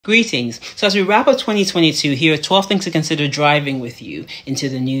Greetings. So as we wrap up 2022, here are 12 things to consider driving with you into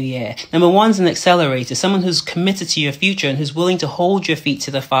the new year. Number 1 is an accelerator, someone who's committed to your future and who's willing to hold your feet to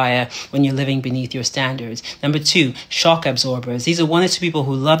the fire when you're living beneath your standards. Number 2, shock absorbers. These are 1 or 2 people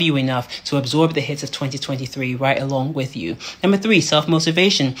who love you enough to absorb the hits of 2023 right along with you. Number 3,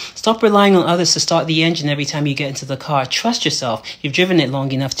 self-motivation. Stop relying on others to start the engine every time you get into the car. Trust yourself. You've driven it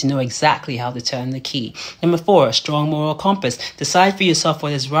long enough to know exactly how to turn the key. Number 4, a strong moral compass. Decide for yourself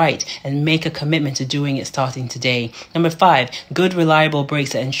what is right and make a commitment to doing it starting today. Number 5, good reliable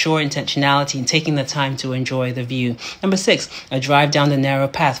brakes that ensure intentionality and taking the time to enjoy the view. Number 6, a drive down the narrow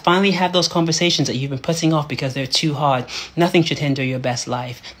path. Finally have those conversations that you've been putting off because they're too hard. Nothing should hinder your best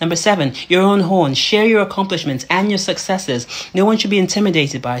life. Number 7, your own horn. Share your accomplishments and your successes. No one should be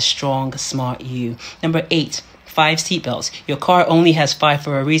intimidated by a strong, smart you. Number 8, 5 seatbelts. Your car only has 5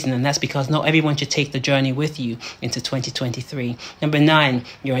 for a reason, and that's because not everyone should take the journey with you into 2023. Number 9,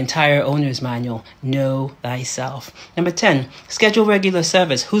 your entire owner's manual. Know thyself. Number 10, schedule regular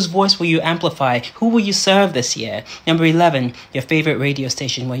service. Whose voice will you amplify? Who will you serve this year? Number 11, your favorite radio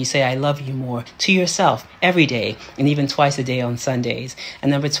station where you say I love you more to yourself every day and even twice a day on Sundays.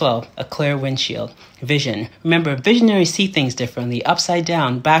 And number 12, a clear windshield. Vision. Remember, visionaries see things differently, upside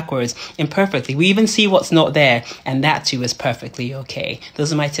down, backwards, imperfectly. We even see what's not there, and that too is perfectly okay.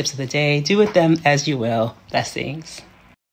 Those are my tips of the day. Do with them as you will. Blessings.